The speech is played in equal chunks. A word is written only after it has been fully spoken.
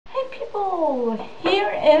people!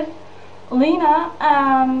 Here is Lena,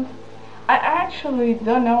 and I actually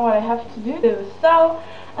don't know what I have to do, so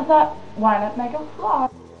I thought, why not make a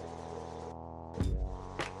vlog?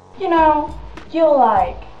 You know, you're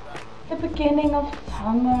like the beginning of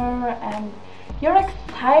summer and you're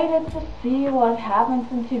excited to see what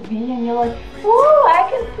happens on TV, and you're like, woo, I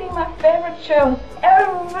can see my favorite shows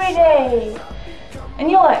every day! And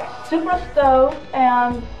you're like super stoked,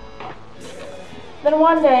 and then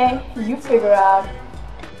one day you figure out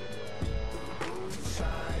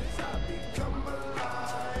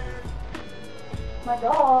my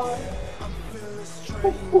god.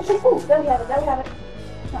 Ooh, there we have it, there we have it.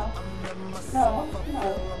 No. No, no.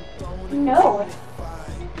 No.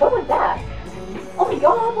 What was that? Oh my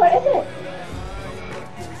god, what is it?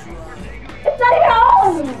 It's not even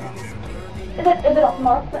on! Is it on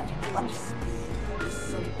Mark?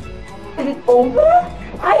 Is it over?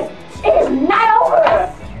 It is not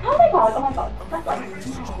over! Oh my god, oh my god. That's like,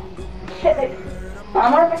 shit, like,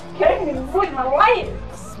 summer vacation is ruining my life!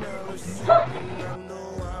 Huh.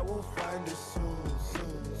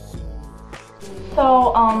 So,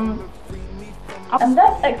 and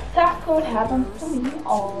that's exactly what happens to me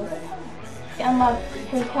all the time. And like,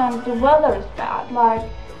 pretend the weather is bad, like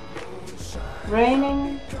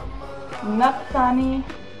raining, not sunny,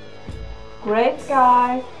 gray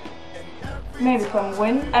skies, maybe some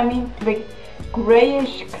wind, I mean big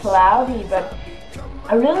grayish cloudy, but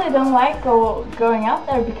I really don't like going out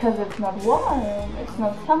there because it's not warm, it's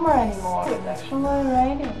not summer anymore, it's actually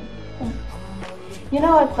raining. You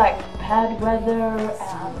know, it's like bad weather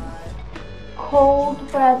and cold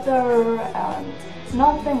weather and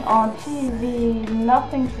nothing on TV,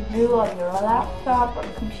 nothing to do on your laptop or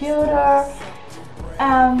computer,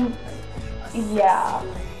 and yeah,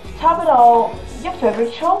 to top it all, your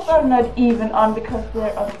favorite shows are not even on because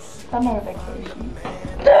they're on summer vacation.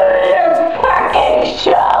 The fucking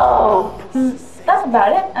show! That's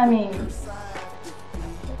about it. I mean,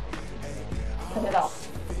 cut it off.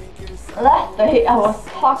 Last day I was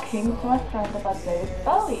talking to my friend about David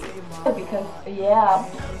Bowie because, yeah,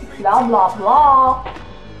 blah blah blah,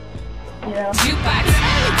 you know. Jukebox,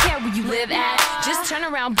 I don't care where you live at. Just turn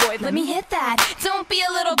around, boy, let me hit that. Don't be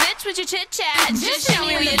a little bitch with your chit chat. Just show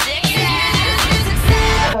me where your dick is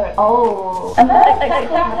at. Oh, and that's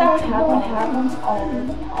exactly what happens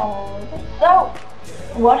all. So,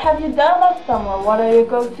 what have you done last summer? What are you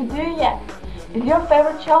going to do yet? Is your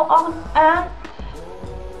favorite show on? And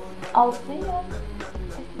I'll see you.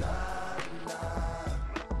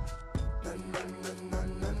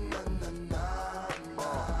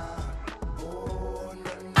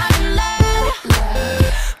 I'm in love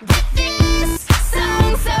with this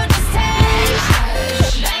song, so just take.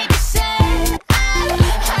 Baby said I've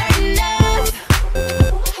heard enough.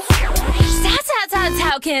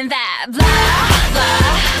 How can that blah blah?